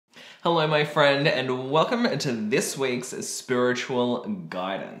Hello, my friend, and welcome to this week's spiritual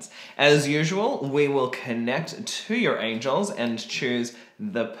guidance. As usual, we will connect to your angels and choose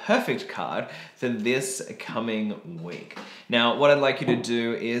the perfect card for this coming week. Now, what I'd like you to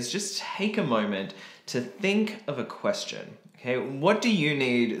do is just take a moment to think of a question. Okay, what do you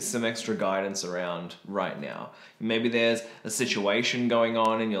need some extra guidance around right now? Maybe there's a situation going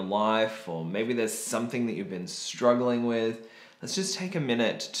on in your life, or maybe there's something that you've been struggling with. Let's just take a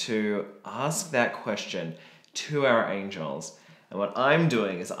minute to ask that question to our angels. And what I'm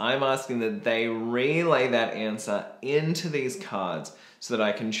doing is I'm asking that they relay that answer into these cards so that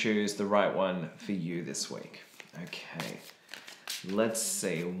I can choose the right one for you this week. Okay, let's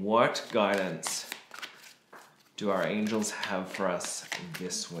see. What guidance do our angels have for us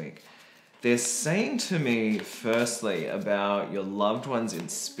this week? They're saying to me, firstly, about your loved ones in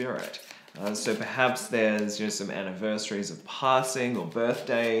spirit. So perhaps there's some anniversaries of passing or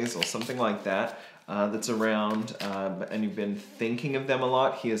birthdays or something like that that's around and you've been thinking of them a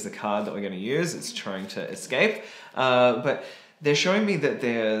lot. Here's the card that we're going to use. It's trying to escape. But they're showing me that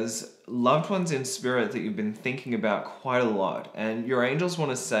there's loved ones in spirit that you've been thinking about quite a lot. And your angels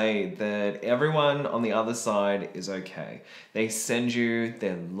want to say that everyone on the other side is okay. They send you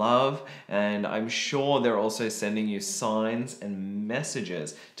their love, and I'm sure they're also sending you signs and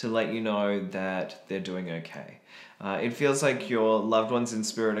messages to let you know that they're doing okay. It feels like your loved ones in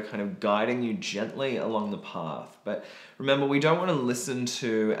spirit are kind of guiding you gently along the path. But remember, we don't want to listen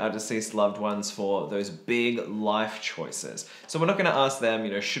to our deceased loved ones for those big life choices. So we're not going to ask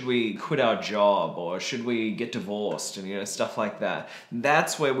them, should we quit our job or should we get divorced and, stuff like that.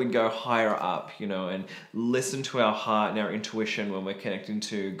 That's where we'd go higher up, and listen to our heart and our intuition when we're connecting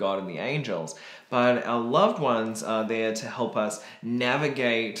to God and the angels. But our loved ones are there to help us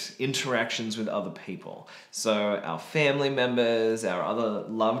navigate interactions with other people. So our family members, our other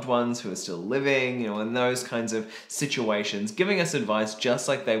loved ones who are still living, in those kinds of situations, giving us advice just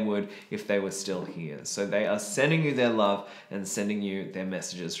like they would if they were still here. So they are sending you their love and sending you their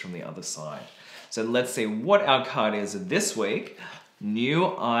messages from the other side. So let's see what our card is this week.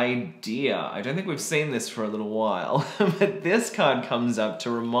 New idea. I don't think we've seen this for a little while, but this card comes up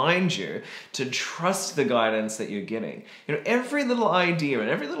to remind you to trust the guidance that you're getting. Every little idea and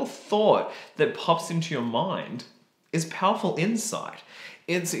every little thought that pops into your mind is powerful insight.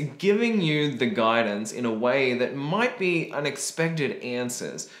 It's giving you the guidance in a way that might be unexpected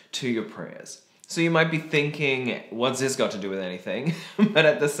answers to your prayers. So you might be thinking, what's this got to do with anything? But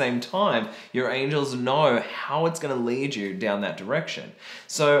at the same time, your angels know how it's going to lead you down that direction.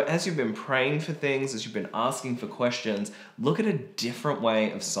 So as you've been praying for things, as you've been asking for questions, look at a different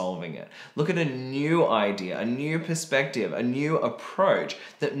way of solving it. Look at a new idea, a new perspective, a new approach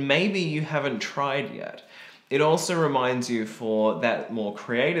that maybe you haven't tried yet. It also reminds you, for that more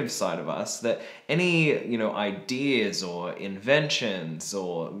creative side of us, that any ideas or inventions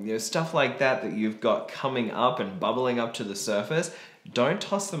or stuff like that that you've got coming up and bubbling up to the surface, don't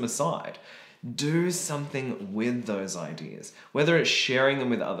toss them aside. Do something with those ideas. Whether it's sharing them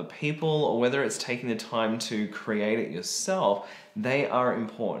with other people or whether it's taking the time to create it yourself, they are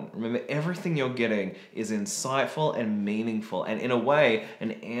important. Remember, everything you're getting is insightful and meaningful and, in a way,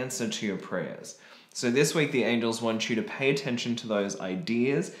 an answer to your prayers. So this week, the angels want you to pay attention to those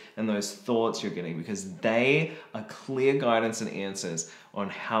ideas and those thoughts you're getting, because they are clear guidance and answers on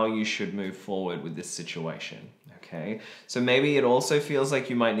how you should move forward with this situation. Okay, so maybe it also feels like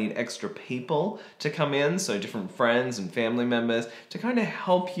you might need extra people to come in, so different friends and family members to kind of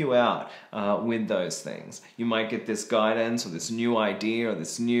help you out with those things. You might get this guidance or this new idea or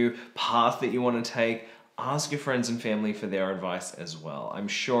this new path that you want to take. Ask your friends and family for their advice as well. I'm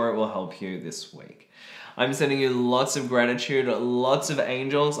sure it will help you this week. I'm sending you lots of gratitude, lots of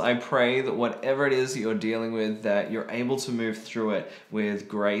angels. I pray that whatever it is that you're dealing with, that you're able to move through it with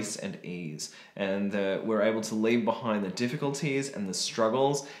grace and ease, and that we're able to leave behind the difficulties and the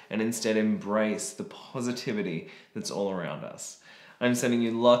struggles and instead embrace the positivity that's all around us. I'm sending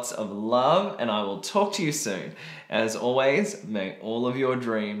you lots of love, and I will talk to you soon. As always, may all of your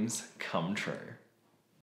dreams come true.